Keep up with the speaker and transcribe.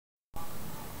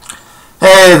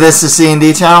Hey, this is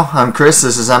C&D Channel. I'm Chris.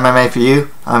 This is MMA for you.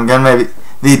 I'm going to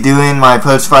be doing my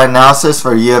post-fight analysis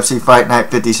for UFC Fight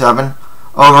Night 57.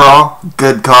 Overall,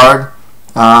 good card.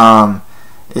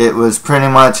 It was pretty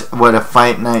much what a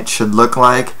fight night should look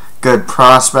like. Good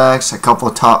prospects, a couple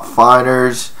top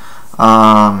fighters,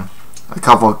 a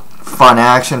couple fun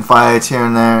action fights here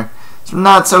and there. Some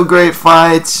not so great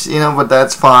fights, but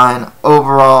that's fine.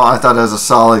 Overall, I thought it was a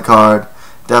solid card.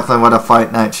 Definitely what a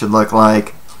fight night should look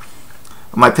like.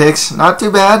 My picks, not too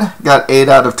bad. Got 8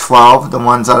 out of 12. The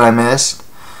ones that I missed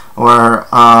were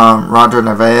Roger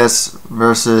Narvaez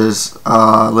versus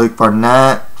Luke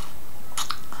Barnett.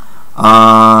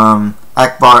 Akbar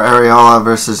Arreola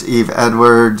versus Eve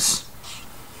Edwards.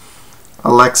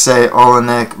 Alexei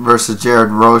Olenek versus Jared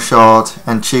Rosholt.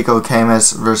 And Chico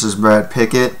Camus versus Brad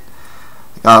Pickett.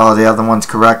 Got all the other ones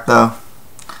correct though.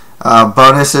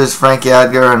 Bonuses, Frankie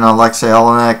Edgar and Alexei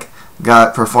Olenek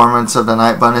got performance of the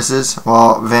night bonuses,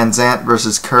 while Van Zant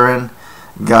versus Curran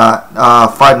got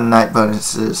fight of the night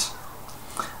bonuses.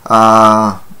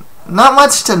 Not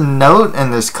much to note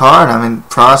in this card. I mean,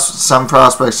 some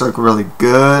prospects look really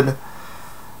good.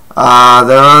 There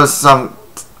was some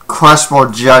questionable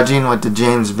judging with the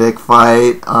James Vick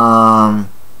fight.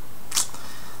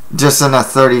 Just in a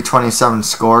 30-27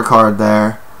 scorecard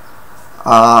there.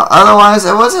 Otherwise,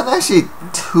 it wasn't actually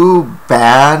too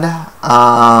bad.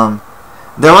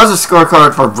 There was a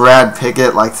scorecard for Brad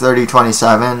Pickett, like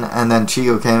 30-27, and then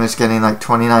Chico Camus getting like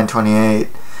 29-28.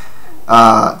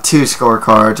 2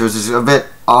 scorecards, which is a bit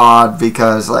odd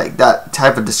because like that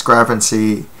type of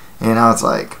discrepancy, it's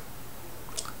like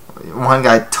one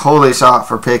guy totally saw it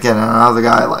for Pickett and another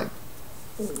guy, like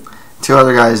 2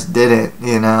 other guys didn't,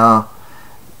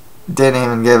 didn't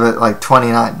even give it like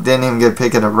 29, didn't even give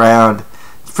Pickett a round.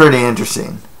 It's pretty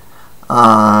interesting.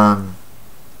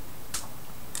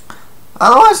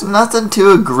 Otherwise, nothing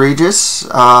too egregious,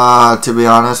 to be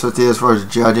honest with you, as far as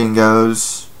judging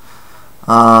goes.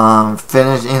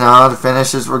 The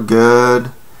finishes were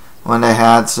good when they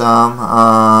had some.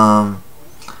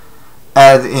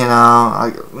 Let's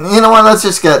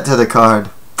just get to the card.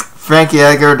 Frankie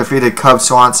Edgar defeated Cub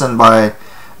Swanson by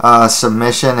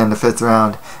submission in the 5th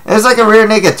round. It was like a rear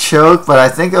naked choke, but I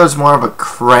think it was more of a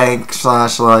crank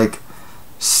 / like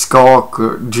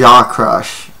jaw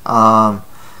crush.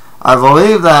 I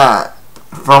believe that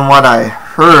from what I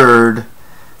heard,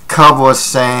 Cub was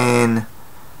saying,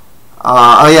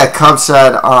 Cub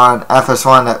said on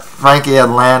FS1 that Frankie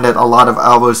had landed a lot of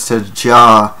elbows to his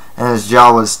jaw, and his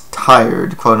jaw was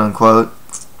tired, quote unquote.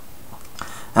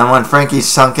 And when Frankie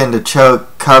sunk in to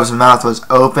choke, Cub's mouth was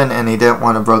open and he didn't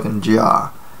want a broken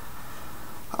jaw.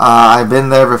 I've been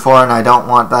there before and I don't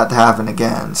want that to happen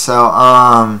again. So,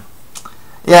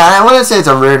 yeah, I wouldn't say it's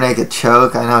a rear naked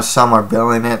choke. I know some are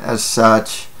billing it as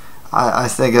such. I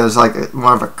think it was like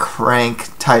more of a crank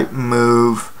type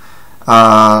move.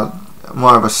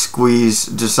 More of a squeeze,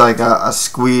 just like a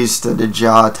squeeze to the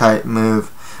jaw type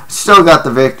move. Still got the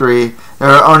victory. There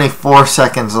were only 4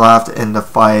 seconds left in the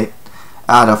fight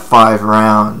out of 5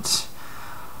 rounds.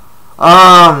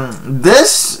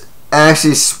 This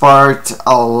actually sparked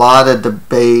a lot of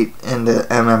debate in the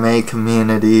MMA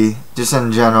community, just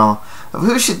in general, of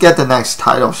who should get the next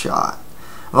title shot.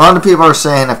 A lot of people are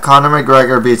saying if Conor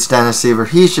McGregor beats Dennis Siver,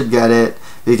 he should get it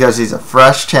because he's a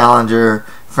fresh challenger.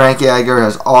 Frankie Edgar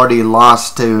has already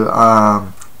lost to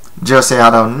Jose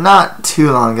Aldo not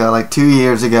too long ago, like 2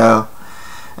 years ago.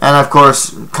 And of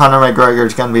course, Conor McGregor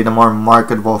is going to be the more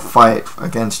marketable fight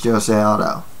against Jose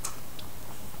Aldo.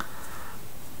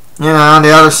 On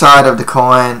the other side of the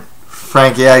coin,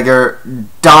 Frankie Edgar,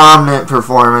 dominant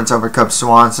performance over Cub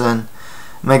Swanson.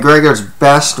 McGregor's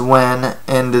best win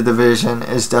in the division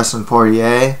is Dustin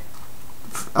Poirier.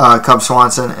 Cub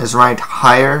Swanson is ranked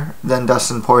higher than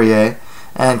Dustin Poirier,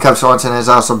 and Cub Swanson has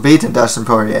also beaten Dustin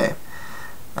Poirier.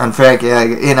 And Frankie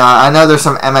Edgar, I know there's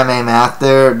some MMA math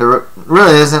there. There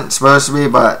really isn't supposed to be,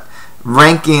 but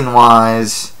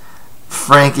ranking-wise,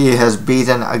 Frankie has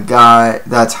beaten a guy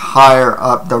that's higher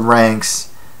up the ranks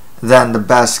than the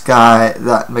best guy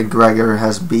that McGregor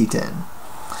has beaten.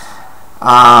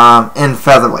 In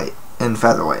featherweight.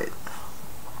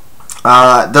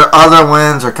 Their other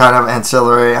wins are kind of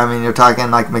ancillary. I mean, you're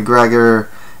talking like McGregor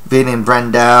beating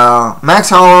Brendel. Max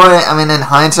Holloway, I mean, in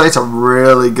hindsight, it's a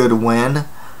really good win.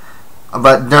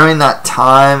 But during that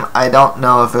time, I don't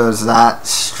know if it was that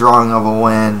strong of a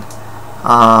win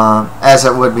as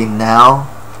it would be now.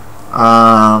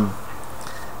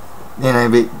 He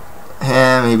beat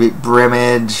him, he beat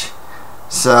Brimage.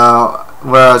 So,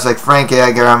 whereas like Frankie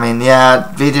Edgar, I mean,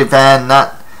 yeah, BJ Penn,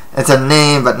 it's a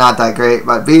name, but not that great.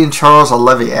 But beating Charles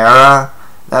Oliveira,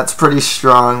 that's pretty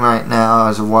strong right now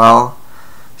as well.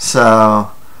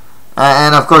 So,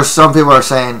 and of course, some people are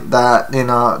saying that, you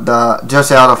know, the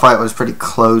Jose Aldo fight was pretty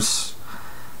close,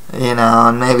 you know,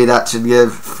 and maybe that should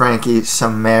give Frankie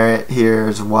some merit here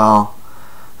as well.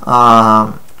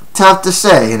 Tough to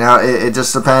say, you know, it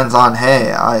just depends on,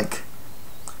 hey, like,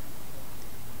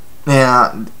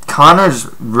 yeah, Conor's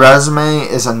resume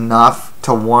is enough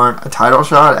to warrant a title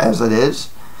shot as it is.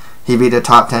 He beat a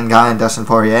top 10 guy in Dustin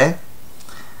Poirier,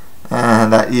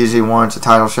 and that usually warrants a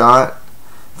title shot.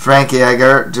 Frankie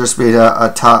Edgar just beat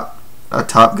a top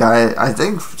guy. I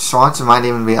think Swanson might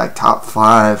even be like top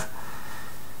 5.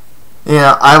 You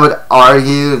know, I would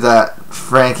argue that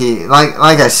Frankie, like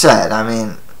I said, I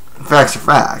mean, facts are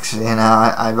facts. You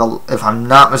know, if I'm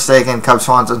not mistaken, Cub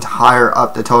Swanson's higher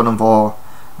up the totem pole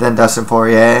than Dustin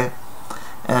Poirier,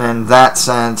 and in that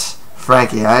sense,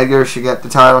 Frankie Edgar should get the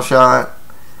title shot.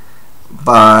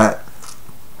 But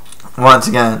once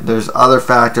again, there's other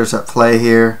factors at play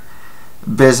here.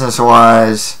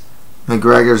 Business-wise,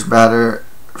 McGregor's better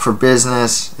for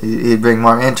business. He'd bring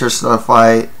more interest to the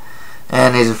fight,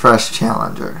 and he's a fresh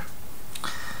challenger.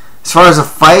 As far as the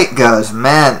fight goes,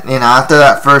 man, you know, after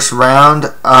that first round,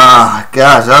 gosh,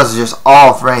 that was just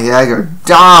all Frankie Edgar.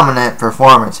 Dominant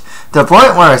performance. To the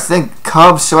point where I think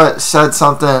Cub said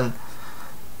something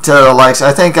to the likes,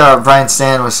 I think Brian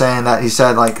Stan was saying that he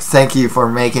said, like, thank you for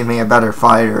making me a better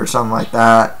fighter or something like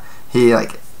that. He,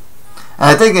 like, and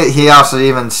I think he also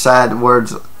even said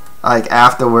words, like,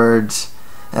 afterwards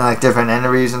in, like, different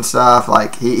interviews and stuff,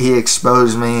 like, he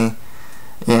exposed me,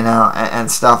 you know,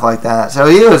 and stuff like that. So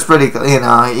he was pretty, you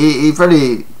know, he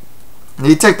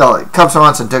took the, Cub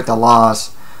Swanson took the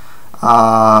loss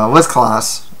with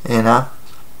class, you know.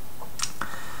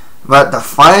 But the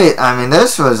fight, I mean,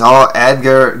 this was all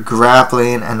Edgar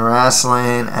grappling and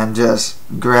wrestling and just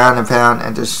ground and pound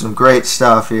and just some great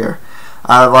stuff here.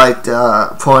 I'd like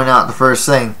to point out the first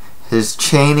thing, his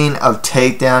chaining of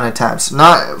takedown attempts.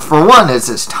 Not, for one, it's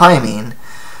his timing.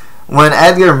 When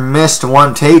Edgar missed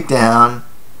one takedown,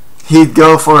 he'd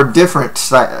go for a different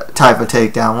type of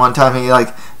takedown. One time he,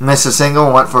 like, missed a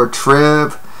single, went for a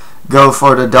trip, go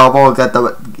for the double,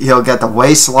 he'll get the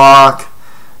waist lock,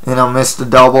 you know, miss the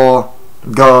double,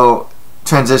 go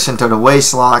transition to the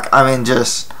waist lock. I mean,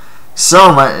 just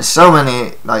so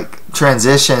many like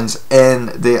transitions in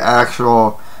the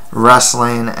actual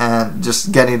wrestling and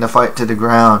just getting the fight to the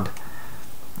ground.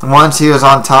 Once he was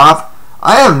on top,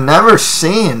 I have never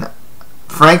seen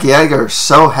Frankie Edgar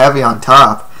so heavy on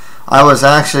top. I was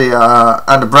actually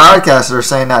on the broadcast, they were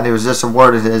saying that he was just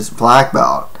awarded his black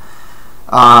belt.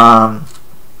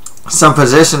 Some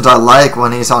positions I like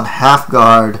when he's on half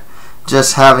guard,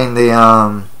 just having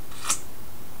the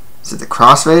is it the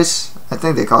crossface? I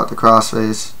think they call it the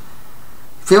crossface.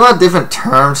 People have different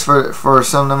terms for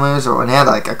some of the moves, but when he had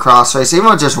like a crossface, even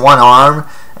with just one arm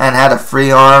and had a free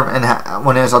arm, and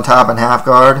when he was on top in half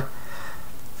guard,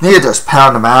 he could just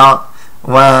pound him out.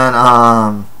 When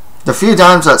the few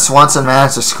times that Swanson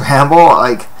managed to scramble,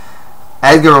 like,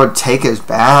 Edgar would take his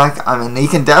back. I mean, you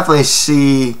can definitely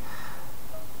see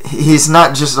he's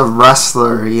not just a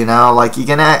wrestler, you know. Like, you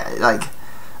can like,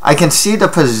 I can see the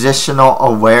positional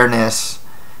awareness.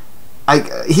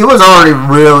 He was already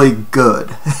really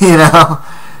good, you know,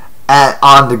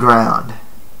 on the ground.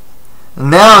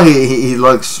 Now he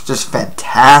looks just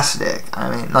fantastic.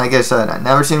 I mean, like I said, I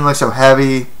never seen him look so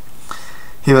heavy.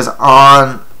 He was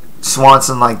on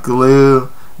Swanson like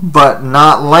glue, but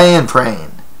not laying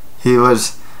praying. He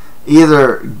was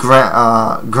either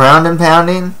ground and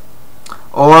pounding,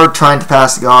 or trying to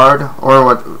pass the guard, or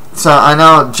what. So I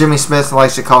know Jimmy Smith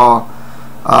likes to call,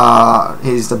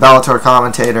 he's the Bellator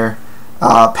commentator,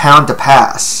 pound to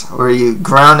pass, where you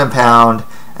ground and pound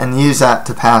and use that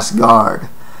to pass guard.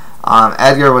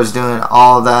 Edgar was doing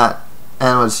all of that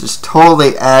and was just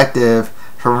totally active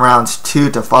from rounds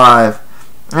 2 to 5,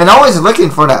 and always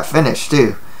looking for that finish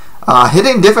too.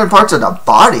 Hitting different parts of the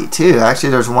body too.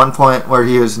 Actually, there's one point where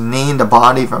he was kneeing the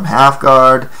body from half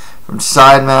guard, from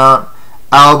side mount,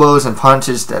 elbows and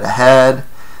punches to the head.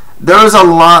 There was a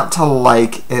lot to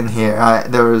like in here.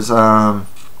 There was, you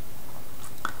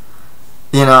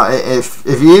know, if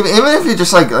you even if you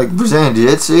just like Brazilian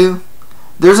Jiu-Jitsu,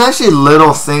 there's actually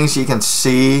little things you can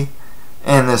see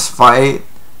in this fight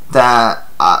that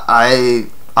I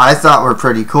thought were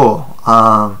pretty cool.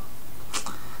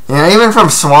 You know, even from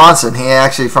Swanson, he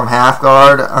actually from half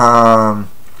guard,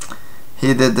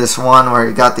 he did this one where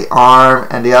he got the arm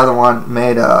and the other one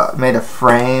made a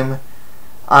frame.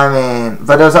 I mean,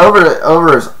 but it was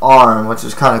over his arm, which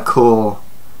is kind of cool.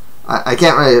 I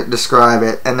can't really describe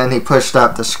it. And then he pushed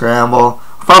up the scramble.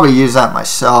 I'll probably use that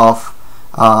myself.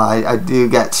 I do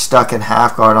get stuck in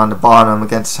half guard on the bottom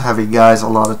against heavy guys a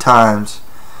lot of times.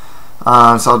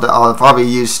 So I'll probably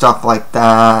use stuff like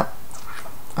that.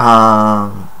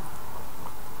 And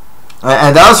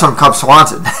that was from Cub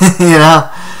Swanson, you know,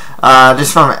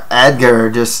 just from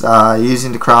Edgar, just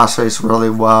using the crossface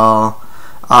really well.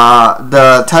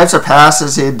 The types of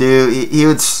passes he'd do, he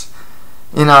would,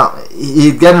 you know,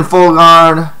 he'd get in full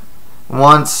guard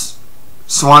once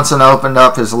Swanson opened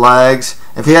up his legs.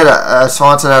 If he had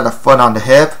Swanson had a foot on the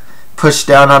hip, push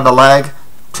down on the leg,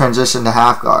 transition to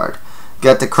half guard.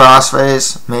 Get the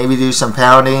crossface, maybe do some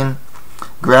pounding,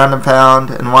 ground and pound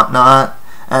and whatnot,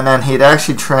 and then he'd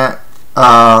actually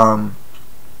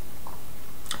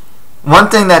one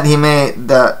thing that he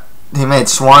made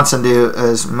Swanson do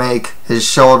is make his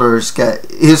shoulders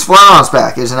he was flat on his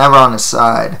back, he was never on his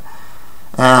side.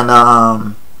 And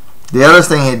the other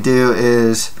thing he'd do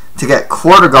is to get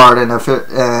quarter guard and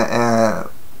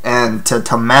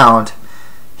to mount,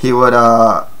 he would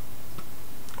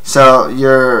so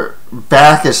your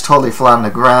back is totally flat on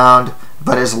the ground,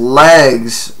 but his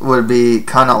legs would be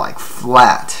kind of like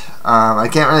flat. I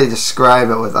can't really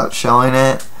describe it without showing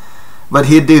it, but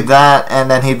he'd do that, and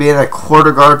then he'd be in a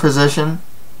quarter guard position,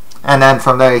 and then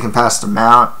from there he can pass the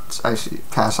mount. It's actually a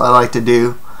pass I like to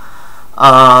do.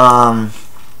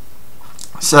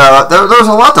 So there's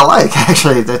a lot to like,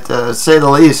 actually, to say the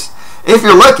least. If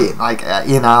you're looking, like,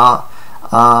 you know,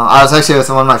 I was actually with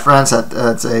one of my friends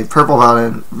that's a purple belt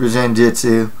in Brazilian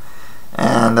Jiu-Jitsu,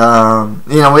 and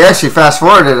you know, we actually fast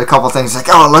forwarded a couple things, like,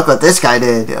 oh, look what this guy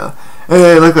did,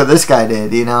 hey, look what this guy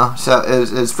did, you know. So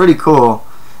it's pretty cool.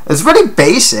 It's pretty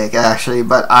basic, actually,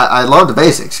 but I love the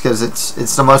basics because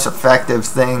it's the most effective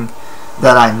thing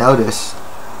that I notice.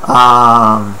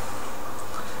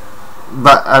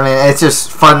 But I mean, it's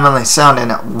just fundamentally sound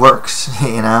and it works,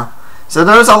 you know. So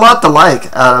there's a lot to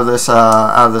like out of this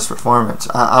performance.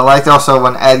 I liked also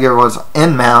when Edgar was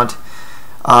in mount.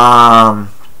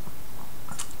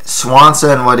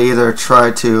 Swanson would either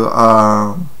try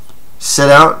to sit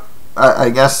out. I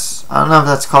guess I don't know if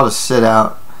that's called a sit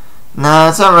out. No,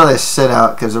 it's not really a sit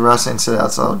out because the wrestling sit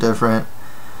out's a little different.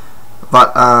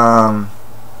 But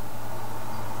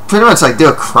pretty much like do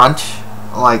a crunch,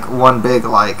 like one big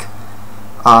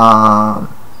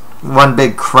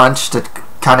crunch to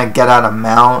kind of get out of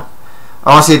mount.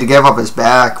 Obviously to give up his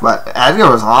back, but Edgar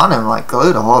was on him like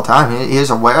glued the whole time. He was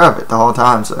aware of it the whole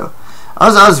time. So I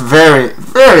was very,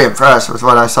 very impressed with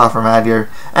what I saw from Edgar.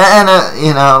 And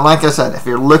you know, like I said, if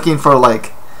you're looking for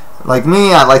like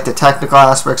me, I like the technical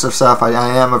aspects of stuff. I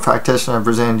am a practitioner of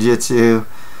Brazilian Jiu-Jitsu,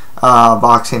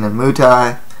 boxing, and Muay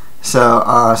Thai.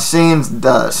 So seeing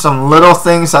some little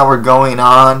things that were going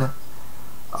on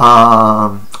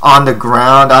the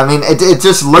ground, I mean, it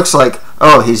just looks like,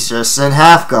 oh, he's just in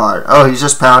half guard. Oh, he's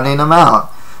just pounding him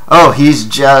out. Oh, he's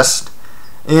just,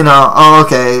 you know, oh,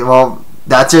 okay, well,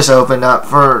 that just opened up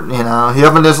for, you know, he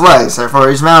opened his legs, therefore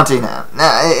he's mounting him.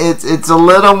 Now, it's a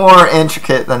little more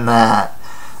intricate than that.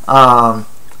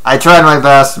 I tried my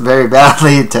best very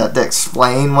badly to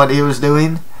explain what he was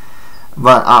doing,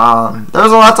 but there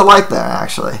was a lot to like there,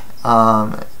 actually.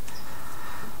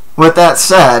 With that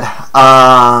said,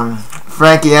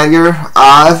 Frankie Edgar,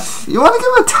 if you want to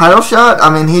give him a title shot, I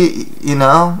mean, you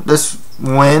know, this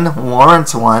win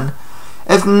warrants one.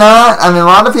 If not, I mean, a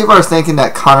lot of people are thinking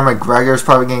that Conor McGregor is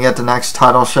probably going to get the next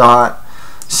title shot.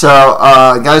 So,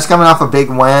 guys coming off a big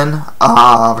win,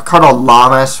 Ricardo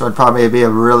Lamas would probably be a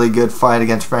really good fight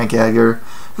against Frankie Edgar.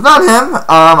 If not him,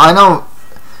 I know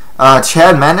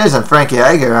Chad Mendes and Frankie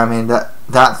Edgar, I mean,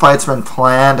 that fight's been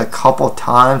planned a couple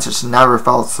times, just never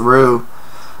fell through.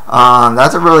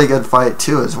 That's a really good fight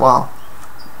too as well.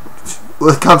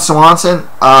 With Cub Swanson,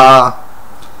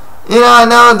 you know, I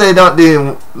know they don't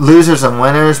do losers and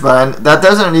winners, but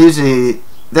that's not usually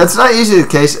the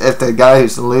case if the guy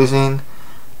who's losing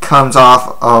comes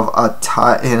off of a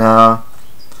title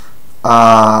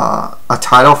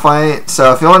fight.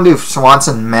 So if you want to do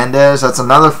Swanson Mendes, that's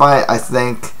another fight I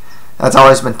think that's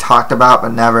always been talked about but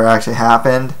never actually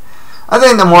happened. I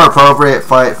think the more appropriate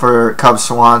fight for Cub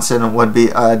Swanson would be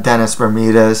Dennis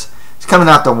Bermudez. He's coming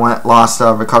out the loss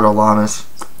of Ricardo Lamas.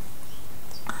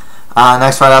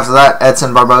 Next fight after that,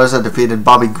 Edson Barboza defeated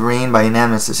Bobby Green by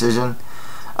unanimous decision.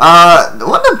 One of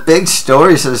the big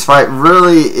stories of this fight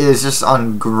really is just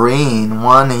on Green.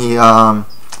 One, he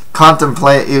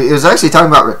was actually talking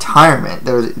about retirement.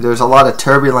 There's a lot of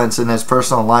turbulence in his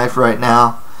personal life right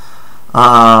now.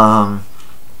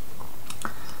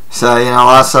 So, you know, a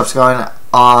lot of stuff's going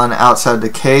on outside the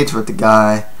cage with the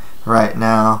guy right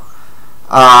now.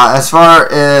 As far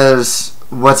as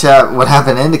what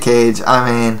happened in the cage, I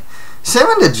mean, same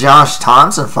in the Josh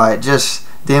Thompson fight, just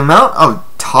the amount of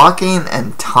talking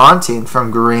and taunting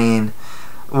from Green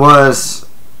was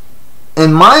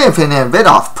in my opinion, a bit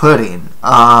off-putting.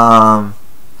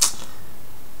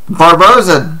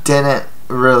 Barboza didn't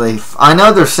really... I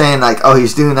know they're saying, like, oh,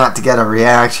 he's doing that to get a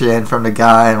reaction from the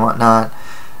guy and whatnot.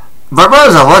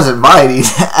 Barboza wasn't biting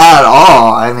at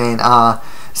all. I mean,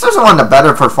 this was one of the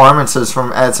better performances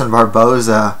from Edson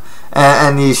Barboza.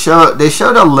 And they showed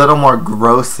a little more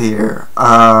growth here.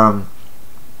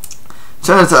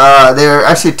 They're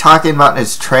actually talking about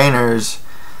his trainers.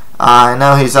 I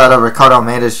know he's out of Ricardo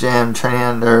Almeida's gym, training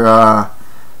under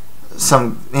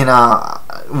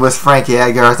with Frankie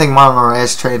Edgar. I think Marlon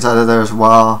Moraes trains out of there as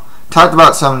well. Talked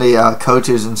about some of the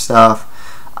coaches and stuff.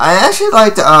 I actually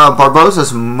liked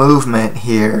Barboza's movement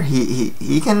here.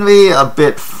 He can be a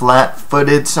bit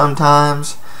flat-footed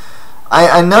sometimes.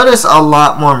 I noticed a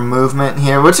lot more movement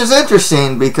here, which is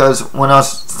interesting because when I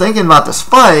was thinking about this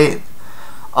fight,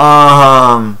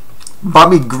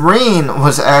 Bobby Green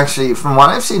was actually, from what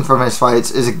I've seen from his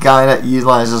fights, is a guy that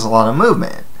utilizes a lot of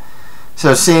movement.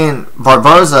 So seeing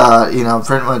Barboza,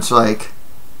 pretty much like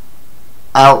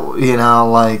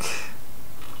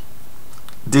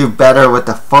do better with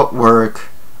the footwork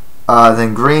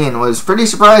than Green was pretty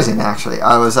surprising, actually.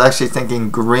 I was actually thinking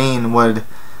Green would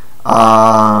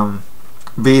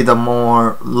be the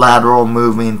more lateral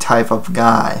moving type of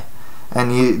guy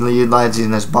and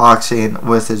utilizing his boxing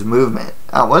with his movement.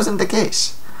 That wasn't the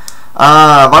case.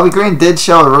 Bobby Green did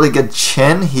show a really good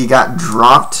chin. He got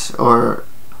dropped or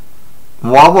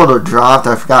wobbled or dropped,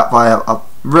 I forgot, by a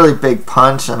really big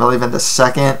punch, I believe in the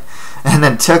second, and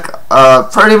then took a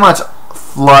pretty much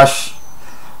flush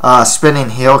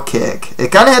spinning heel kick.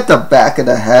 It kind of hit the back of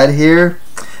the head here,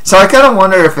 so I kind of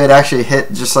wonder if it actually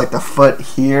hit just like the foot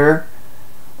here,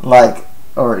 like,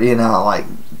 or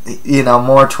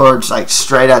more towards like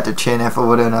straight at the chin, if it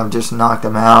wouldn't have just knocked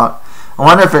him out. I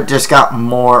wonder if it just got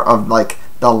more of like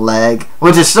the leg,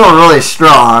 which is still really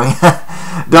strong.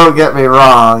 Don't get me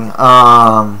wrong.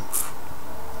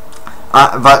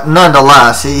 But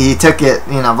nonetheless, he took it.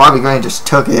 Bobby Green just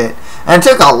took it and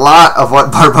took a lot of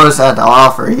what Barboza had to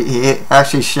offer. He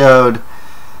actually showed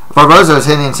Barboza was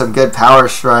hitting some good power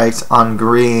strikes on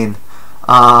Green.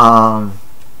 But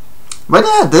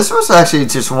yeah, this was actually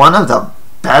just one of the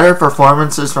better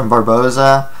performances from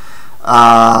Barboza.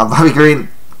 Bobby Green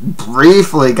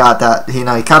briefly got that, he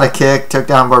caught a kick, took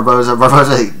down Barboza.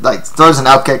 Barboza like throws an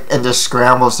out kick and just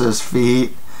scrambles to his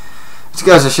feet. Which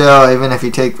goes to show, even if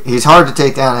he's hard to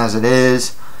take down as it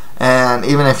is, and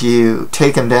even if you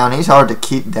take him down, he's hard to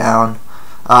keep down.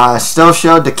 Still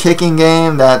showed the kicking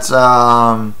game. That's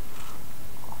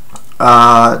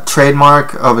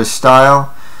trademark of his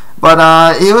style.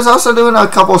 But he was also doing a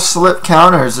couple slip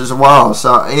counters as well.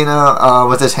 So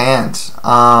with his hands.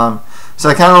 So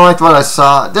I kind of liked what I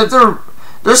saw.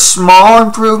 They're small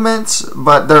improvements,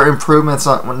 but they're improvements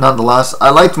nonetheless. I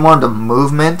liked more of the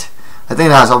movement. I think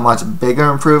that's a much bigger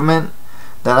improvement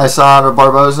than I saw out of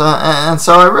Barboza, and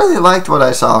so I really liked what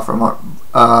I saw from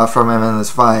him in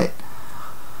this fight.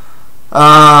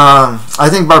 I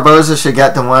think Barboza should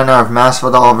get the winner of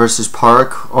Masvidal versus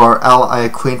Park or Al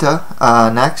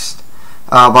Iaquinta next.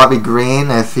 Bobby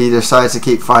Green, if he decides to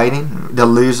keep fighting, the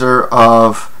loser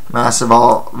of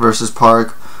Masvidal versus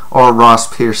Park or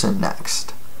Ross Pearson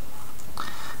next.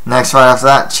 Next fight after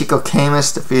that, Chico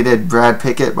Camus defeated Brad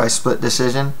Pickett by split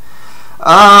decision.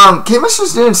 Camus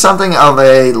was doing something of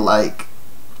a like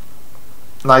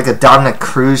a Dominic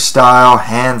Cruz style,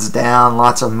 hands down,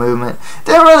 lots of movement.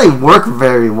 Didn't really work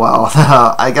very well,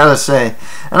 I gotta say.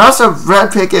 And also,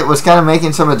 Brad Pickett was kind of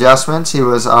making some adjustments. He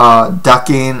was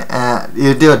ducking, and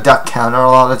he'd do a duck counter a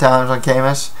lot of the times on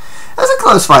Camus. It was a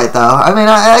close fight, though. I mean,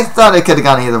 I thought it could have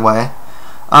gone either way.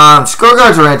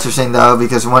 Scorecards were interesting, though,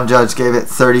 because one judge gave it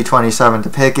 30-27 to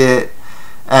Pickett.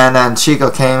 And then Chico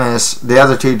Camus, the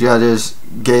other two judges,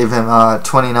 gave him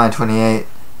 29-28.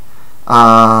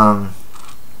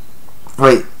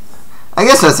 Wait, I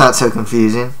guess that's not so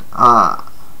confusing.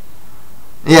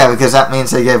 Yeah, because that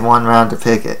means they gave one round to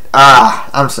Pickett.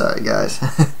 I'm sorry, guys.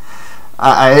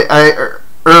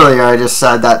 Earlier I just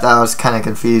said that was kind of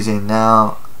confusing.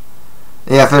 Now,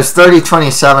 yeah, if there's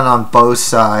 30-27 on both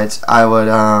sides, I would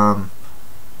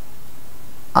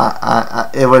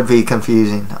it would be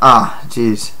confusing.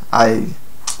 Jeez,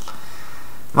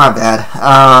 my bad.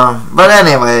 But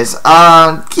anyways,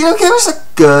 Camus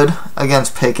looked good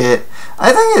against Pickett.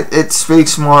 I think it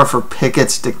speaks more for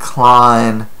Pickett's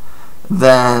decline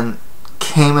than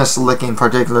Camus looking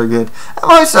particularly good. I've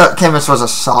always thought Camus was a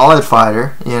solid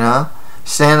fighter.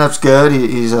 Stand-up's good.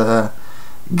 He's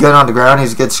good on the ground.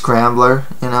 He's a good scrambler.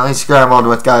 He scrambled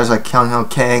with guys like Kyung-Ho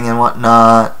Kang and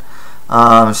whatnot.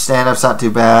 Stand-up's not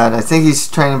too bad. I think he's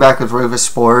training back with Rufus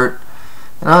Sport.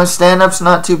 his stand-up's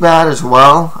not too bad as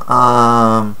well.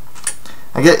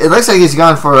 It looks like he's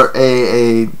gone for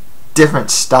a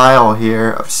different style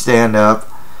here of stand-up.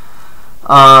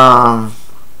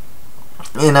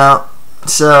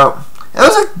 So it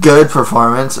was a good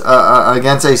performance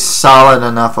against a solid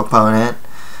enough opponent.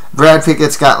 Brad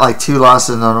Pickett's got like 2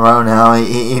 losses in a row now.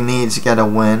 He needs to get a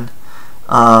win.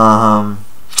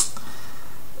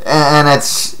 And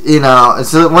it's,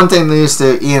 it's one thing to lose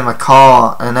to Ian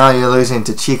McCall, and now you're losing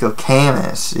to Chico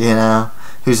Camus,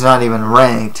 who's not even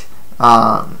ranked.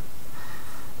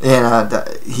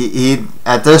 He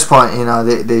at this point,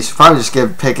 they should probably just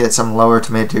give Pickett some lower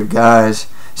to mid-tier guys.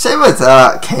 Same with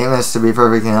Camus, to be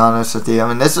perfectly honest with you. I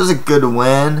mean, this was a good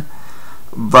win,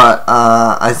 but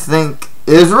I think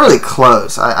it was really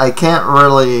close. I can't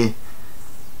really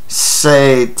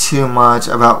say too much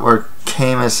about where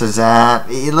Camus is at.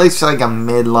 He looks like a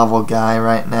mid-level guy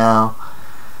right now.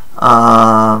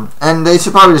 And they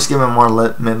should probably just give him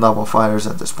more mid-level fighters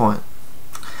at this point.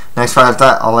 Next fight after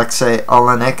that, Alexei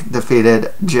Olenek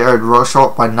defeated Jared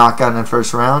Rosholt by knockout in the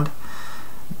first round.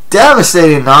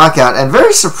 Devastating knockout, and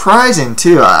very surprising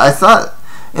too. I thought,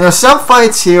 some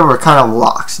fights here were kind of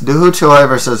locks. Duhu Choi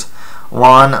versus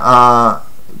Juan,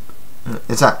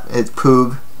 it's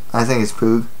Puig. I think it's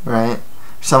Puig, right?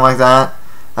 Something like that.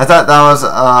 I thought that was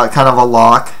kind of a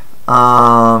lock.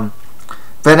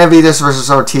 Benavides versus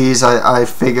Ortiz, I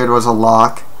figured was a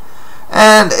lock.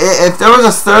 And if there was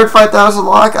a third fight that was a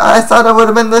lock, I thought it would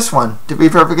have been this one, to be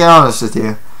perfectly honest with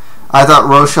you. I thought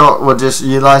Rosholt would just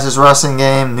utilize his wrestling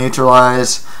game,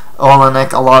 neutralize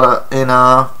Olenek a lot of,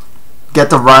 get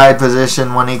the ride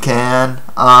position when he can,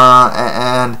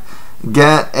 and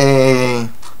get a,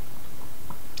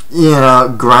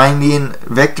 grinding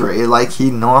victory like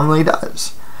he normally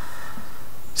does.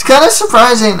 It's kind of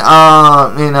surprising,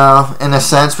 in a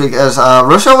sense, because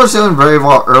Rosholt was doing very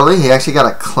well early. He actually got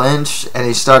a clinch, and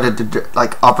he started to,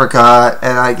 uppercut,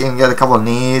 and I can get a couple of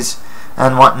knees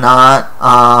and whatnot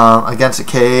against the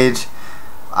cage.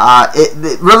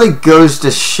 It really goes to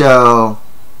show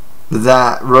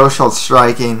that Rosholt's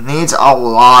striking needs a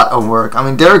lot of work. I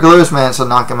mean, Derek Lewis managed to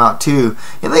knock him out too.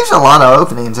 He leaves a lot of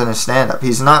openings in his stand-up.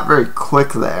 He's not very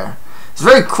quick there. He's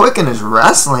very quick in his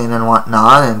wrestling and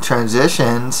whatnot, and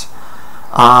transitions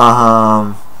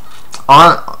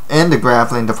in the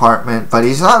grappling department, but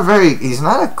he's not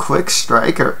a quick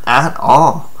striker at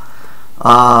all.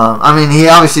 I mean, he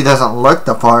obviously doesn't look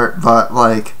the part, but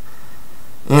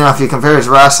if you compare his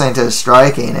wrestling to his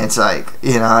striking, it's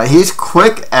he's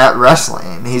quick at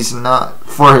wrestling. He's not,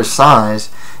 for his size,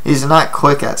 he's not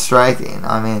quick at striking.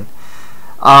 I mean,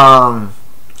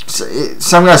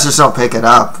 some guys just don't pick it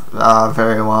up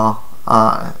very well,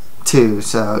 too,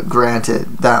 so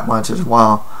granted that much as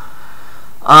well.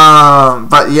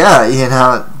 But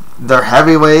yeah, they're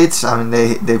heavyweights. I mean,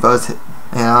 they both,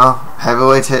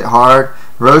 heavyweights hit hard.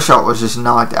 Rosholt was just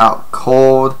knocked out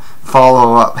cold.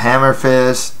 Follow up hammer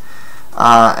fist,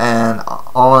 and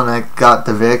Olenek got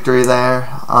the victory there.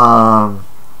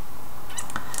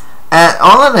 At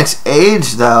Olenek's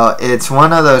age, though, it's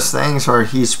one of those things where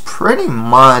he's pretty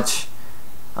much,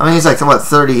 I mean, he's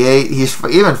 38. He's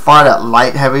even fought at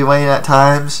light heavyweight at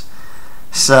times.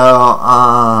 So,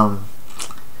 I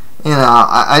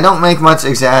don't make much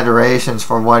exaggerations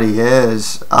for what he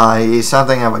is. He's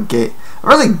something of a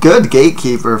really good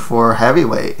gatekeeper for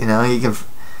heavyweight. He can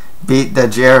beat the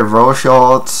Jared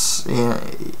Rocholts,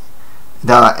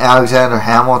 the Alexander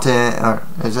Hamilton, or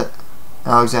is it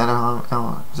Alexander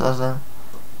Hamilton? Is that his name?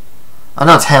 I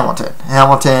know it's Hamilton.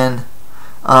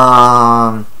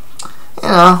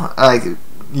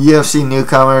 UFC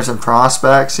newcomers and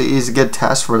prospects. He's a good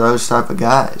test for those type of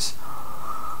guys.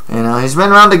 He's been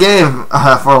around the game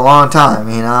for a long time.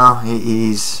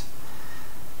 He's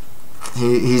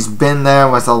been there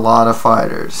with a lot of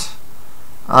fighters.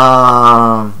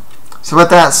 So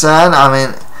with that said, I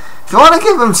mean, if you want to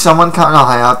give him someone kind of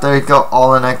high out there, you go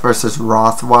Olenek versus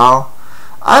Rothwell.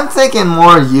 I'm thinking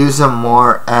use him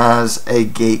more as a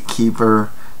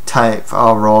gatekeeper type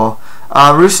role.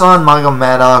 Ruslan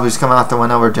Magomedov, who's coming off the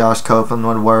win over Josh Copeland,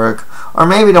 would work. Or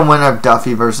maybe the winner of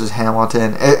Duffy versus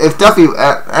Hamilton. If Duffy,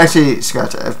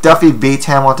 if Duffy beats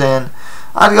Hamilton,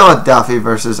 I'd go with Duffy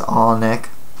versus Olenek.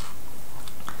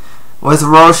 With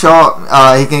Rosholt,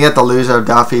 he can get the loser of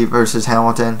Duffy versus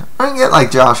Hamilton. Or he can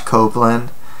get Josh Copeland.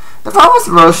 The problem with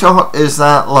Rosholt is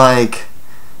that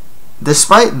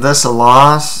despite this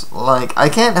loss, I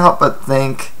can't help but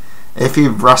think if he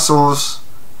wrestles,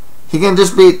 he can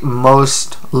just beat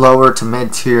most lower to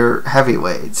mid-tier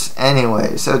heavyweights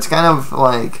anyway. So it's kind of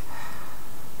I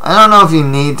don't know if you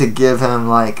need to give him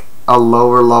a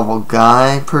lower level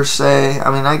guy per se.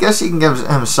 I mean, I guess you can give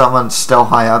him someone still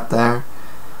high up there.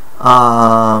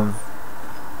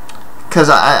 Because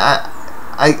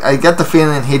I get the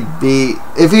feeling he'd be,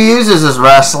 if he uses his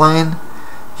wrestling,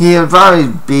 he would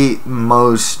probably beat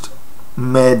most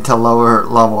mid to lower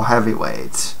level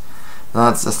heavyweights.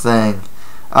 That's the thing.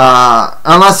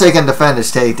 Unless they can defend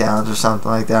his takedowns or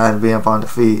something like that and be up on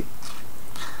defeat.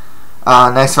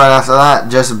 Next fight after that,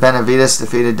 Joseph Benavidez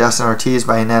defeated Dustin Ortiz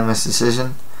by unanimous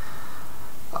decision.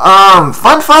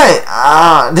 Fun fight.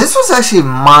 This was actually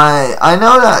I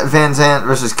know that Van Zandt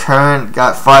versus Curran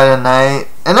got Fight of the Night,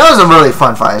 and that was a really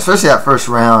fun fight, especially that first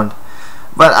round.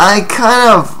 But I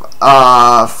kind of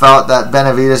felt that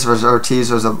Benavidez versus Ortiz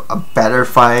was a better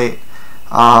fight.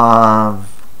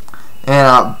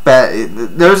 And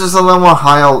there's just a little more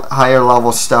higher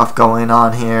level stuff going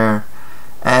on here,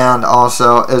 and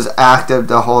also is active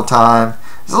the whole time.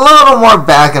 It's a little more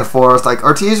back and forth. Like,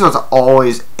 Ortiz was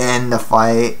always in the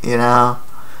fight, you know,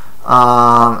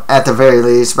 at the very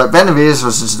least. But Benavidez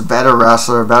was just a better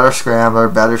wrestler, better scrambler,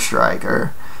 better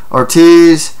striker.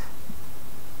 Ortiz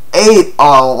ate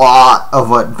a lot of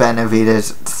what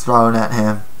Benavidez thrown at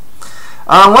him.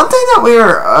 One thing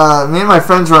that me and my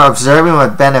friends were observing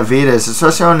with Benavidez,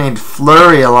 especially when he'd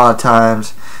flurry a lot of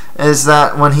times, is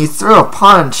that when he threw a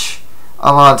punch,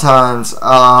 a lot of times,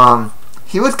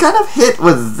 he would kind of hit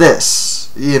with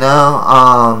this, you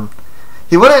know.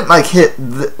 He wouldn't like hit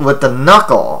with the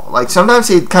knuckle. Like, sometimes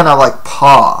he'd kind of like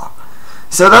paw.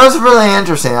 So that was really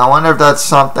interesting. I wonder if that's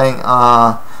something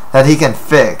that he can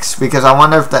fix, because I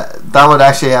wonder if that would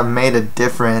actually have made a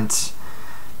difference.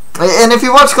 And if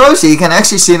you watch closely, you can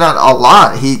actually see that a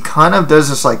lot. He kind of does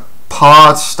this like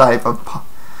pause type of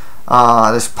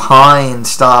this pine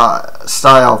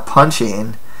style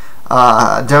punching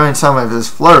during some of his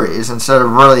flurries, instead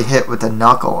of really hit with the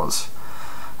knuckles.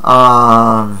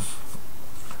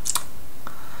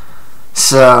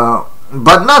 So,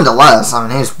 but nonetheless, I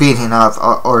mean, he's beating up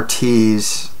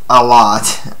Ortiz a lot.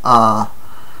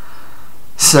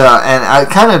 So, and I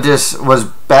kind of just was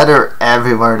better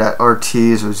everywhere that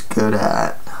Ortiz was good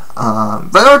at.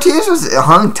 But Ortiz was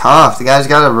hung tough. The guy's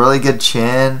got a really good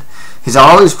chin. He's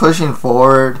always pushing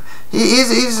forward.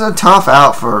 He's a tough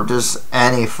out for just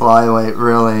any flyweight,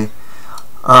 really.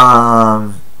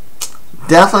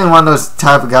 Definitely one of those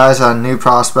type of guys that a new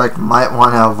prospect might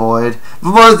want to avoid.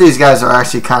 But both of these guys are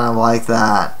actually kind of like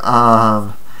that.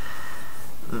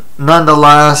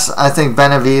 Nonetheless, I think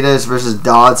Benavidez versus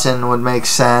Dodson would make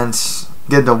sense.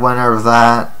 Get the winner of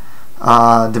that,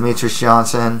 Demetrius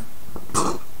Johnson.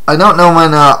 I don't know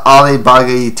when Ali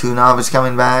Bagaitunov is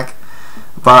coming back,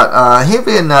 but he'd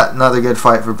be another good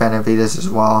fight for Benavidez as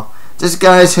well. Just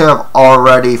guys who have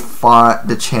already fought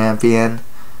the champion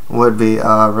would be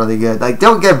really good. Like,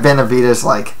 don't get Benavidez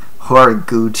like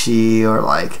Horiguchi or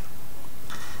like,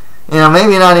 you know,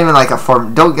 maybe not even like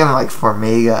don't give him like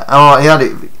Formiga. Oh,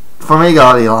 Formiga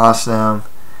already lost him.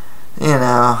 You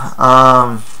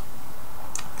know,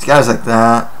 guys like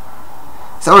that.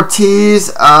 So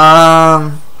Ortiz,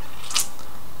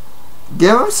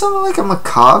 give him something like a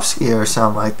Makovsky or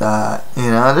something like that.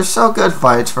 You know, there's so good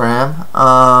fights for him.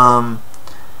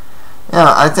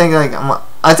 Yeah, I think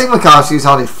Makovsky's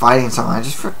already fighting someone. I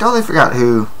just totally forgot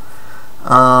who.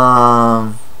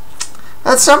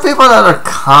 That's some people that are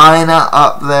kind of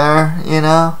up there. You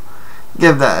know,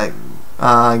 give that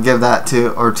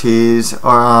to Ortiz,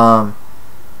 or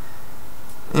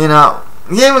you know.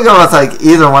 You can even go with like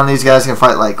either one of these guys can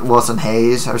fight like Wilson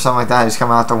Hayes or something like that. He's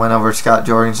coming out to win over Scott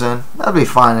Jorgensen. That'd be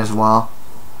fine as well.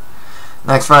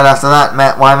 Next fight after that,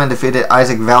 Matt Wiman defeated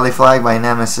Isaac Valleyflag by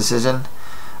unanimous decision.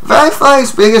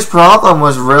 Valleyflag's biggest problem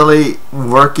was really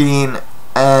working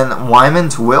in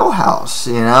Wyman's wheelhouse.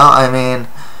 You know, I mean,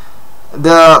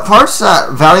 the parts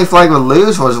that Valleyflag would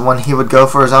lose was when he would go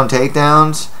for his own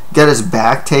takedowns, get his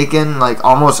back taken like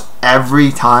almost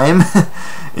every time.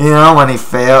 You know,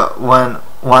 when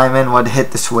Wyman would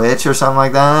hit the switch or something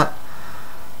like that,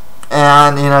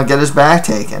 and you know, get his back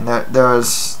taken. There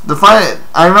was the fight.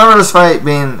 I remember this fight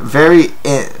being very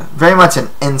much an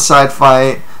inside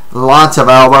fight. Lots of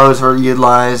elbows were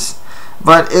utilized,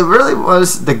 but it really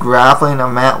was the grappling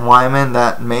of Matt Wiman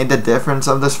that made the difference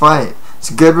of this fight. It's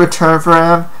a good return for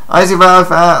him. Isaac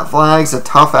Valleyflag's a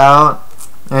tough out.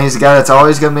 And he's a guy that's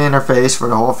always going to be in her face for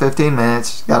the whole 15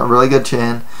 minutes. He's got a really good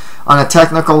chin. On a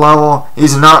technical level,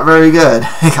 he's not very good.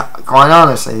 Quite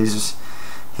honestly,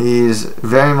 he's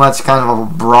very much kind of a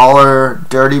brawler,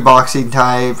 dirty boxing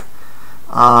type.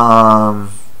 Not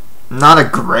a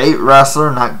great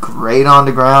wrestler, not great on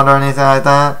the ground or anything like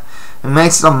that. He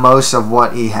makes the most of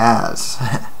what he has.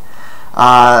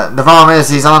 The problem is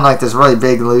he's on like this really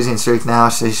big losing streak now,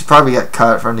 so he should probably get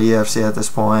cut from the UFC at this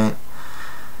point.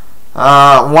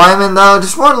 Wyman though,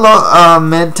 just more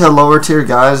mid to lower tier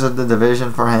guys of the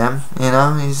division for him. You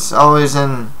know, he's always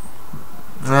in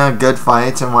good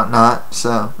fights and whatnot.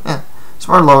 So yeah, it's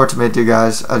more lower to mid tier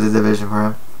guys of the division for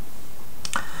him.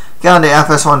 Got on the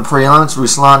FS1 prelims.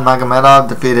 Ruslan Magomedov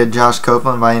defeated Josh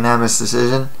Copeland by unanimous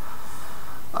decision.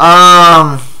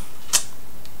 There's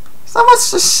not much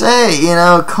to say. You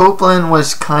know, Copeland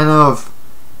was kind of.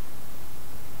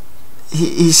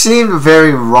 He seemed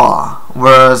very raw,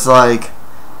 whereas like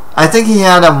I think he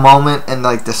had a moment in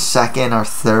like the second or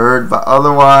third, but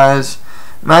otherwise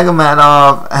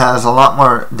Magomedov has a lot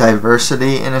more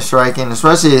diversity in his striking,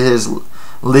 especially his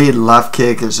lead left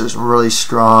kick is just really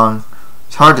strong.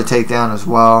 It's hard to take down as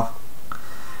well,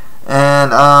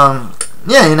 and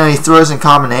yeah, you know, he throws in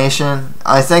combination.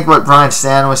 I think what Brian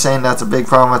Stan was saying, that's a big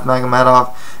problem with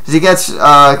Magomedov, is he gets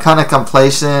kind of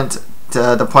complacent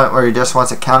to the point where he just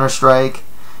wants a counter strike,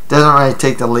 doesn't really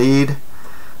take the lead.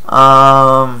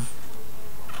 But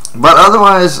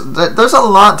otherwise, there's a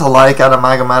lot to like out of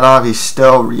Magomedov. He's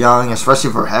still young,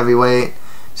 especially for heavyweight.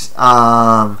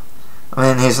 I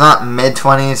mean, he's not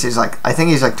mid-20s. He's like, I think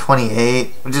he's like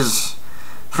 28, which is,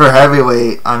 for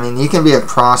heavyweight, I mean, you can be a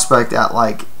prospect at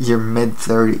like your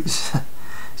mid-30s.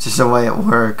 It's just the way it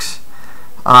works.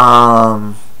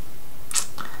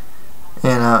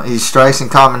 You know, he strikes in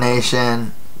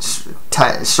combination,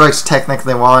 strikes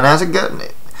technically well, and has a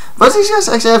good. But these guys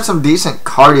actually have some decent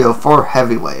cardio for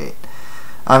heavyweight.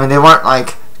 I mean, they weren't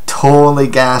like totally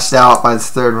gassed out by the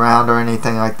third round or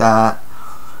anything like that.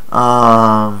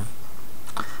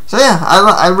 So yeah,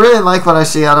 I really like what I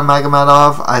see out of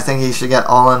Magomedov. I think he should get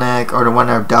Olenek or the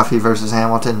winner of Duffy versus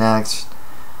Hamilton next.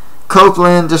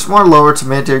 Copeland, just more lower to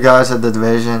mid tier guys of the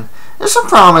division. There's some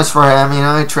promise for him. You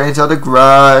know, he trains out of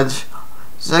grudge.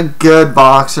 He's a good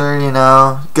boxer, you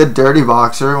know, good dirty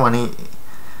boxer when he.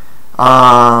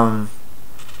 Gotta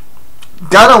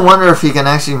wonder if he can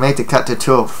actually make the cut to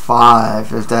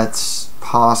 205, if that's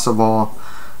possible.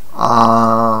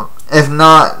 If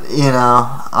not, you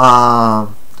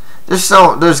know,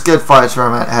 there's good fights for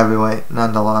him at heavyweight,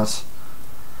 nonetheless.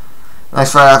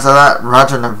 Next fight after that,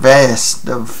 Roger Narvaez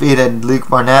defeated Luke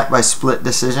Barnett by split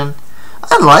decision.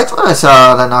 I liked what I saw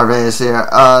out of Narvaez here.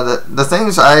 The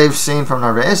things I've seen from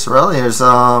Narvaez really is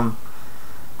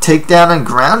takedown and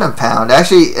ground and pound.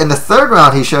 Actually, in the third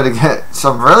round, he showed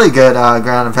some really good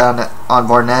ground and pound on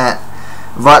Barnett.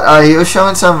 But he was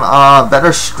showing some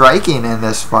better striking in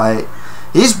this fight.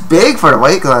 He's big for the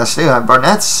weight class, too.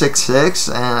 Barnett's 6'6",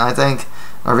 and I think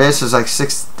Narvaez is like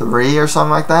 6'3" or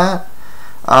something like that.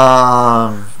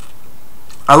 I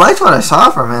liked what I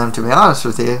saw from him, to be honest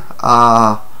with you.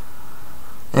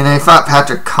 And he fought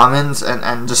Patrick Cummins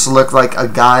and just looked like a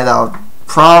guy that would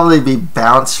probably be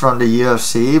bounced from the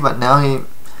UFC, but now he,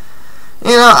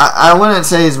 you know, I wouldn't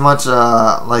say he's much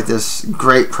like this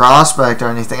great prospect or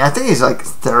anything. I think he's like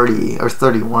 30 or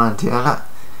 31 too. I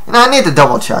need to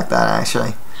double check that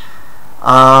actually.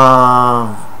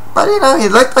 But you know, he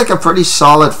looked like a pretty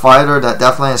solid fighter that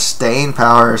definitely has staying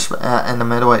power in the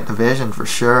middleweight division for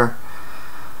sure.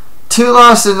 2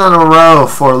 losses in a row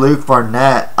for Luke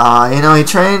Barnett. You know, he's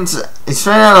training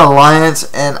at Alliance,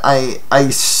 and I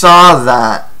saw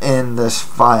that in this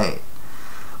fight.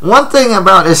 One thing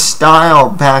about his style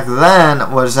back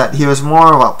then was that he was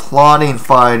more of a plodding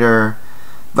fighter,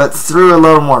 but threw a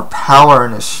little more power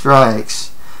in his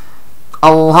strikes.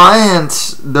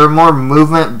 Alliance, they're more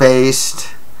movement-based,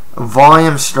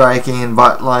 volume striking,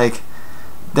 but like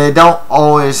they don't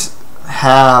always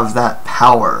have that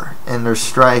power in their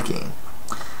striking.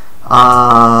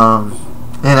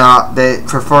 You know, they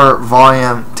prefer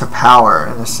volume to power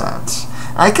in a sense.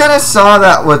 I kind of saw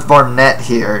that with Barnett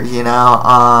here, you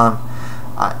know,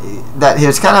 that he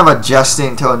was kind of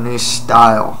adjusting to a new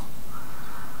style.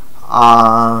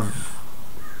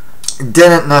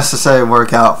 Didn't necessarily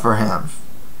work out for him.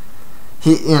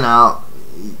 You know,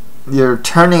 you're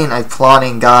turning a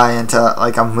plodding guy into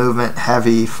like a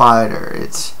movement-heavy fighter.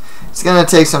 It's going to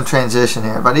take some transition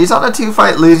here. But he's on a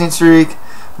 2-fight losing streak.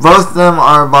 Both of them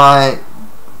are by,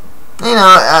 you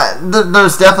know,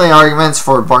 there's definitely arguments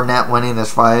for Barnett winning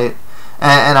this fight.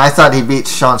 And I thought he beat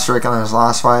Sean Strickland in his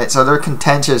last fight. So they're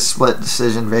contentious split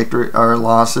decision victory or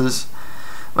losses.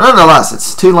 But nonetheless,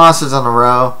 it's 2 losses in a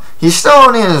row. He's still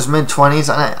only in his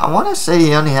mid-20s. And I want to say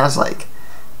he only has like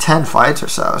 10 fights or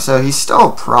so. So he's still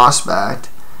a prospect.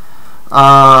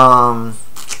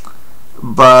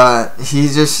 But he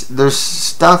just, there's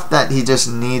stuff that he just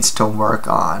needs to work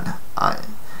on.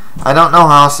 I don't know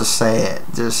how else to say it.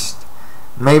 Just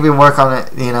maybe work on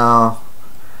it, you know,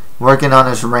 working on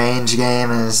his range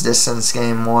game and his distance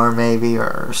game more, maybe,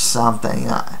 or something.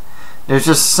 There's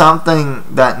just something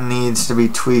that needs to be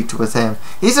tweaked with him.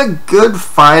 He's a good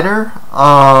fighter,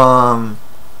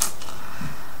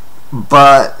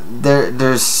 but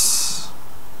there's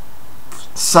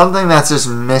something that's just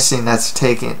missing,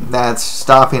 that's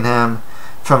stopping him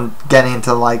from getting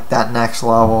to like that next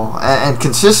level, and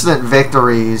consistent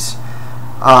victories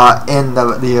in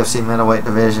the UFC middleweight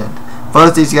division.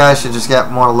 Both these guys should just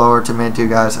get more lower to mid 2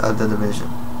 guys of the division.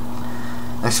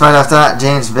 Next fight after that,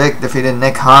 James Vick defeated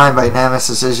Nick Hein by unanimous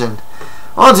decision.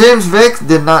 Well, James Vick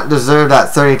did not deserve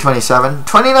that 30-27.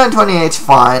 29-28 is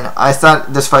fine. I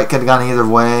thought this fight could have gone either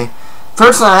way.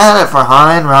 Personally, I had it for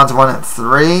Hein, rounds 1 and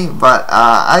 3, but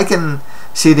I can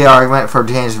see the argument for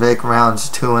James Vick, rounds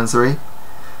 2 and 3.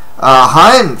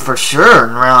 Hein, for sure,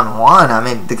 in round 1. I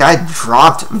mean, the guy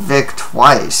dropped Vick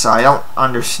twice, so I don't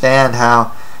understand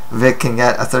how Vick can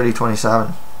get a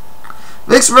 30-27.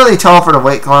 Vick's really tall for the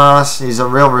weight class. He's a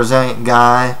real resilient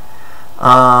guy.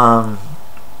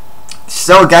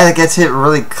 Still a guy that gets hit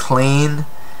really clean.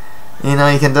 You know,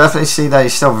 you can definitely see that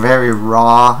he's still very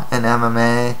raw in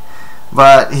MMA.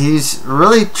 But he's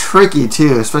really tricky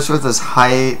too, especially with his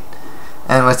height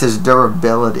and with his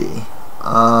durability.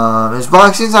 His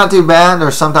boxing's not too bad.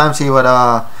 Or sometimes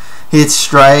he'd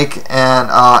strike and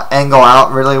angle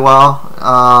out really well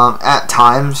at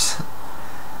times,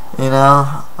 you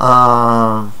know.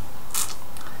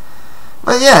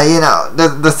 But yeah, you know,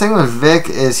 the thing with Vick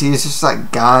is he's just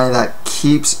that guy that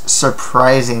keeps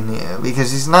surprising you,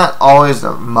 because he's not always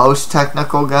the most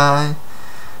technical guy,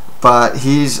 but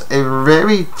he's a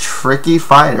very tricky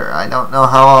fighter. I don't know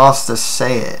how else to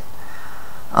say it.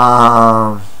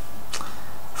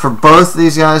 For both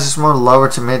these guys, it's more lower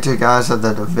to mid 2 guys of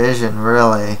the division,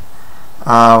 really.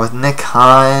 With Nick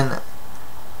Hein,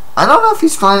 I don't know if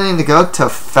he's planning to go to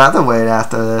featherweight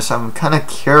after this. I'm kind of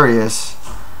curious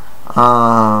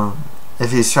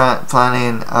if he's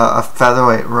planning a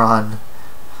featherweight run.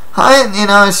 Hein, you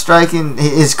know, is striking.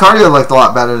 His cardio looked a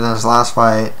lot better than his last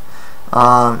fight.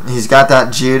 He's got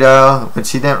that judo,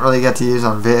 which he didn't really get to use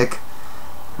on Vick,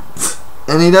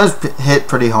 and he does hit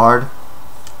pretty hard.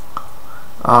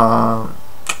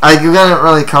 I couldn't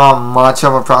really call him much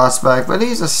of a prospect, but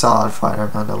he's a solid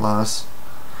fighter nonetheless.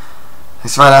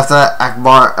 Next fight after that,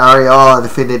 Akbar Ariola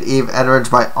defeated Eve Edwards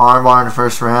by armbar in the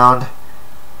first round.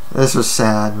 This was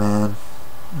sad, man.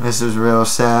 This was real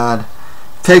sad.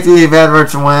 Picked Eve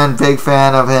Edwards to win. Big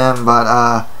fan of him, but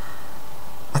I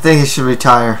think he should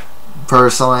retire.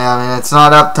 Personally, I mean, it's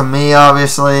not up to me,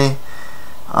 obviously.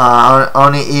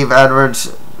 Only Eve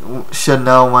Edwards should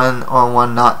know when or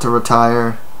when not to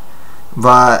retire.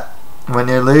 But when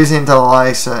you're losing to the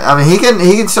likes of, I mean, he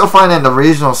can still fight in the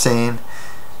regional scene.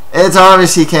 It's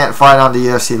obvious he can't fight on the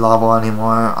UFC level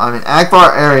anymore. I mean,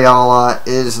 Akbar Ariola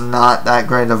is not that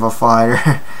great of a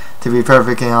fighter, to be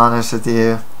perfectly honest with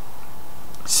you.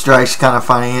 Strike's kind of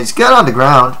funny. He's good on the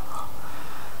ground.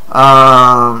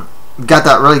 Got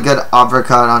that really good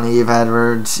uppercut on Eve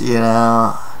Edwards, you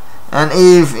know. And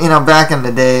Eve, you know, back in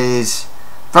the days,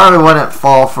 probably wouldn't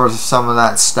fall for some of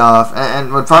that stuff,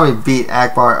 and would probably beat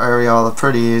Akbar Ariola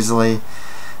pretty easily.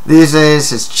 These days,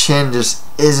 his chin just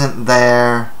isn't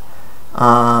there. You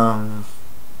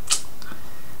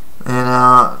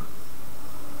know,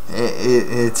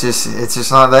 it's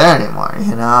just not there anymore.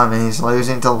 You know, I mean, he's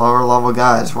losing to lower level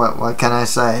guys. What can I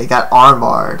say? He got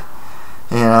armbarred.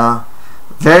 You know,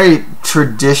 very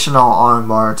traditional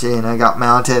armbar too. You know, got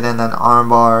mounted and then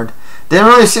armbarred. Didn't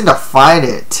really seem to fight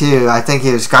it too. I think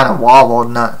he was kind of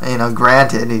wobbled. Not, you know,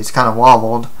 granted, he's kind of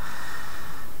wobbled.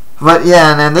 But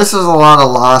yeah, and then this is a lot of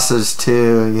losses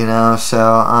too. You know,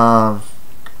 so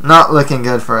not looking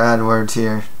good for Edwards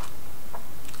here.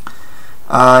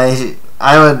 I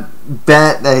would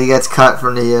bet that he gets cut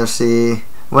from the UFC.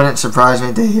 Wouldn't surprise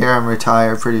me to hear him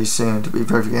retire pretty soon, to be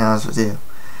perfectly honest with you.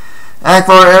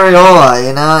 Akbar Ariola,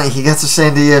 you know, he gets to stay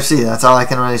in the UFC. That's all I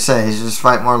can really say. He's just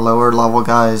fight more lower level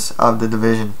guys of the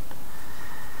division.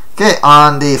 Okay,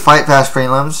 on the Fight Pass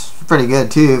prelims, pretty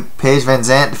good too. Paige Van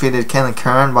Zandt defeated Caitlin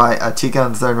Curran by a TKO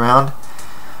in the third round.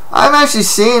 I've actually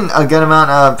seen a good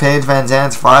amount of Paige Van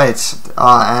Zandt's fights,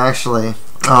 actually.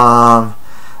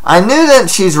 I knew that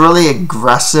she's really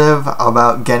aggressive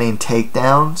about getting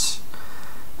takedowns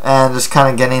and just kind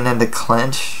of getting into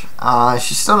clinch.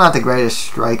 She's still not the greatest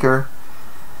striker.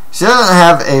 She doesn't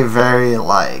have a very,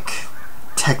 like,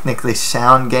 technically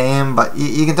sound game, but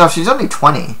you can tell she's only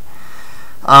 20.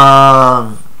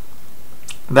 That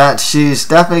she's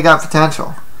definitely got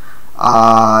potential.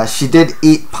 She did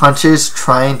eat punches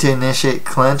trying to initiate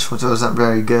clinch, which wasn't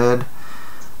very good.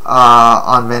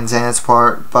 on Van Zandt's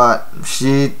part, but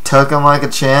she took him like a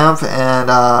champ and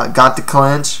got the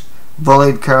clinch,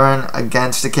 bullied Curran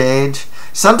against the cage.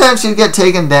 Sometimes she'd get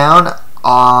taken down,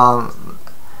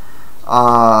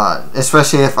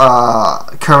 especially if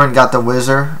Curran got the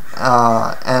whizzer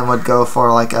and would go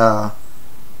for like a,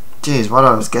 geez, what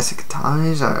I was guessing,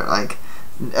 katanis or like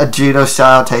a judo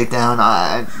style takedown.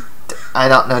 I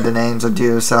don't know the names of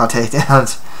judo style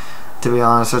takedowns, to be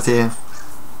honest with you.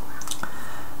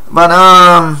 But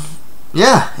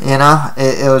yeah, you know,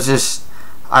 it was just,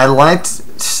 I liked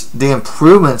the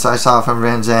improvements I saw from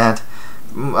Van Zandt.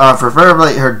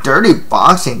 Preferably her dirty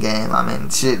boxing game. I mean,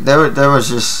 there was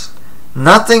just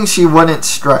nothing she wouldn't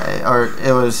strike, or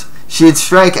she'd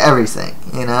strike everything.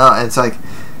 You know, it's like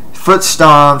foot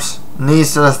stomps,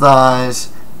 knees to the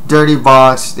thighs, dirty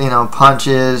box. You know,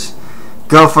 punches,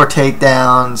 go for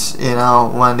takedowns. You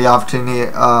know, when the opportunity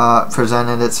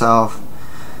presented itself.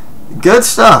 Good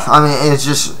stuff. I mean, it's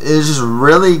just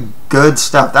really good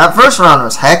stuff. That first round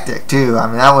was hectic too. I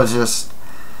mean, that was just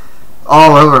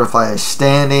all over the place.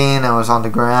 Standing, it was on the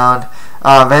ground.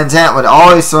 Van Zandt would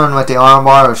always throw in with the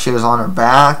armbar if she was on her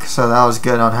back, so that was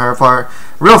good on her part.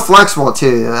 Real flexible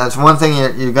too. That's one thing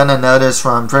you're gonna notice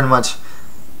from pretty much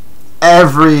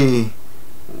every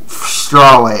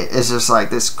strawweight. It's just like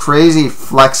this crazy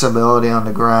flexibility on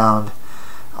the ground.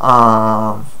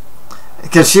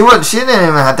 Because she didn't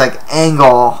even have to like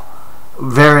angle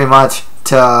very much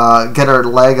to get her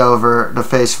leg over the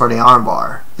face for the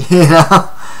armbar. You know,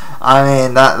 I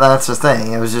mean that's the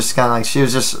thing. It was just kind of like she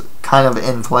was just kind of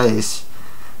in place,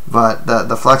 but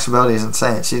the flexibility is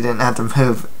insane. She didn't have to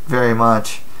move very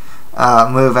much,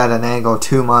 move at an angle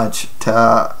too much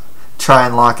to try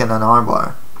and lock in an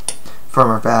armbar from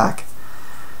her back.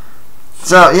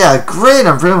 So yeah, great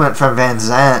improvement from Van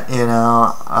Zandt. You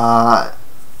know.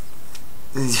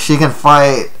 She can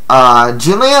fight.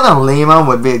 Juliana Lima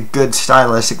would be a good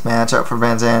stylistic matchup for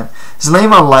Van Zandt.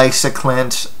 Lima likes to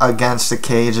clinch against the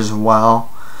cage as well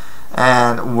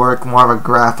and work more of a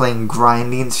grappling,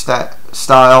 grinding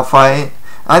style fight.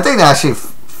 I think that actually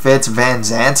fits Van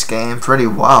Zandt's game pretty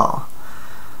well.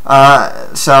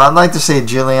 So I'd like to see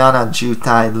Juliana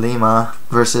Jutai Lima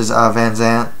versus Van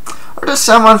Zandt. Or just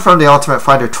someone from the Ultimate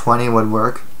Fighter 20 would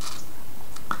work.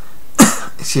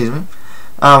 Excuse me.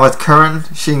 With Curran,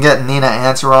 she can get Nina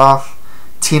Ansaroff,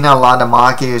 Tina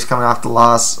Ladamaki, who's coming off the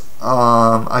loss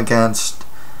against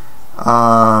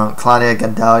Claudia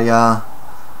Gandalia,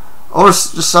 or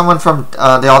just someone from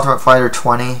the Ultimate Fighter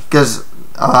 20, because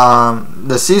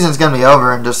the season's gonna be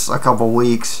over in just a couple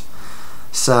weeks,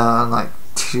 so in like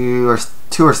two or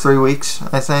 3 weeks,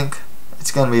 I think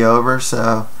it's gonna be over.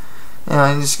 So you know,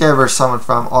 you just give her someone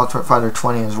from Ultimate Fighter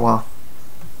 20 as well.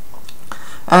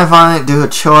 And finally, Doo Ho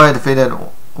Choi defeated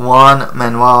Juan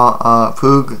Manuel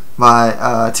Puig by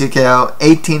TKO,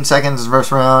 18 seconds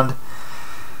first round.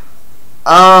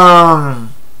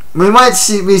 We might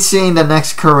be seeing the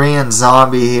next Korean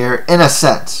Zombie here, in a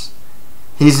sense.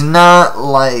 He's not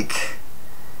like,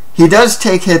 he does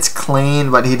take hits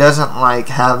clean, but he doesn't like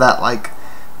have that like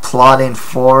plodding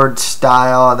forward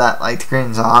style that like the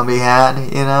Korean Zombie had,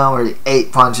 you know, where he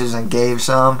ate punches and gave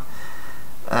some.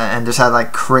 And just had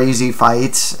like crazy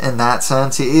fights in that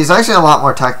sense. He's actually a lot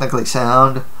more technically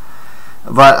sound.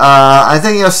 But I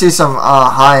think you'll see some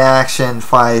high action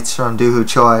fights from Doo Ho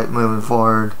Choi moving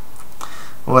forward.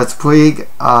 With Puig,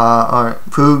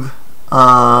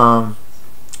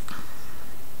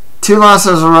 two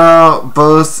losses in a row,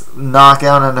 both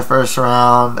knockout in the first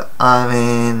round. I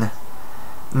mean,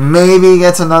 maybe he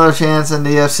gets another chance in the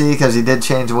UFC because he did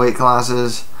change weight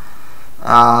classes.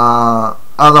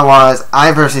 Otherwise,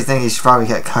 I personally think he should probably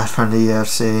get cut from the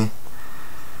UFC.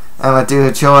 And with Doo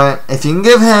Ho Choi, if you can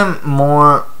give him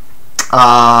more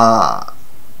action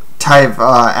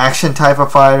type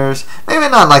of fighters, maybe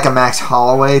not like a Max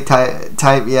Holloway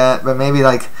type yet, but maybe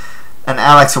like an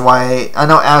Alex White. I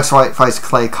know Alex White fights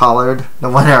Clay Collard, the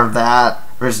winner of that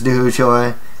versus Doo Ho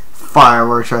Choi.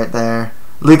 Fireworks right there.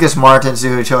 Lucas Martin's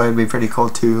Doo Ho Choi would be pretty cool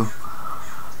too.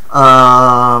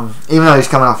 Even though he's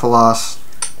coming off a loss.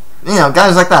 You know,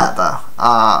 guys like that, though,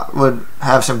 would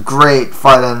have some great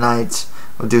fight nights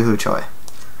with Doo Ho Choi.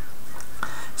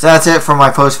 So that's it for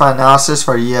my post-fight analysis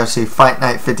for UFC Fight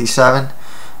Night 57.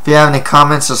 If you have any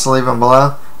comments, just leave them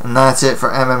below. And that's it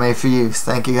for MMA for You.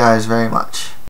 Thank you guys very much.